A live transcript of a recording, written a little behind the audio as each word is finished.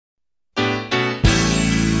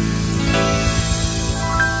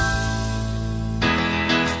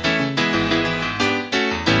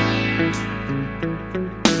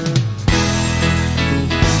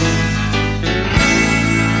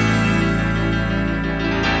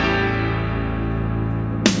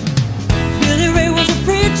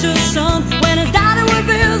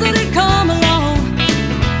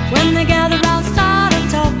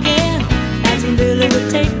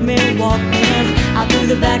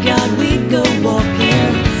the backyard we'd go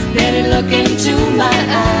walking. Then he'd look into my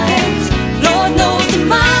eyes. Lord knows to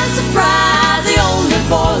my surprise, the only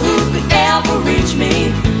boy who could ever reach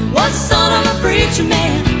me was the son of a preacher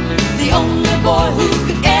man. The only boy who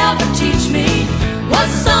could ever teach me was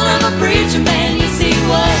the son of a preacher man. Yes, he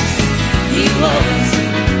was.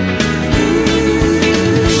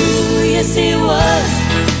 Ooh, yes, he was.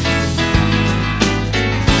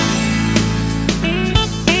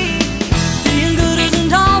 Being good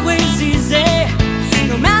isn't always easy,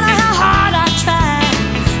 no matter how hard I try.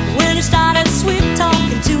 When he started sweet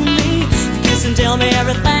talking to me, kiss and tell me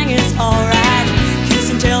everything is alright. Kiss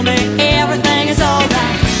and tell me everything is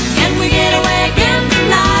alright. And we get away again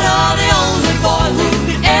tonight. Oh, the only boy who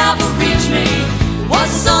could ever reach me was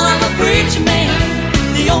the son of a preacher man.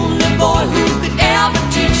 The only boy who could ever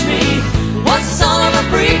teach me was the son of a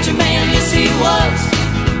preacher man. Yes, he was.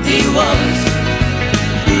 He was.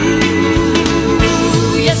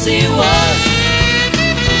 Ooh, yes, he was.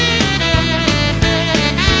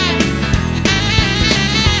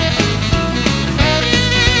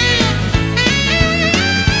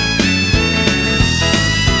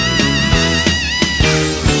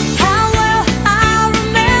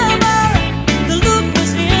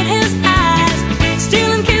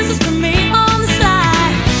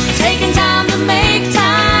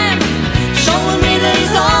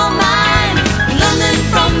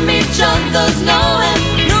 Others knowing,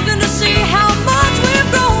 looking to see how much we've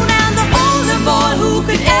grown. And the only boy who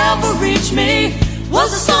could ever reach me was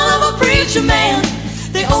the son of a preacher man.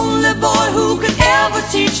 The only boy who could ever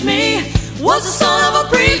teach me was the son of a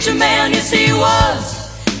preacher man. Yes, he was.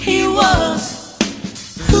 He was.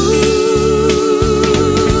 Ooh,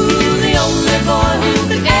 the only boy who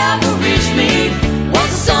could ever reach me was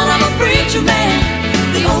the son of a preacher man.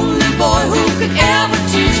 The only boy who could ever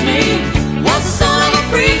teach me was the son of a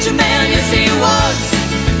preacher man. Yes, he was.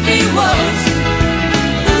 He was.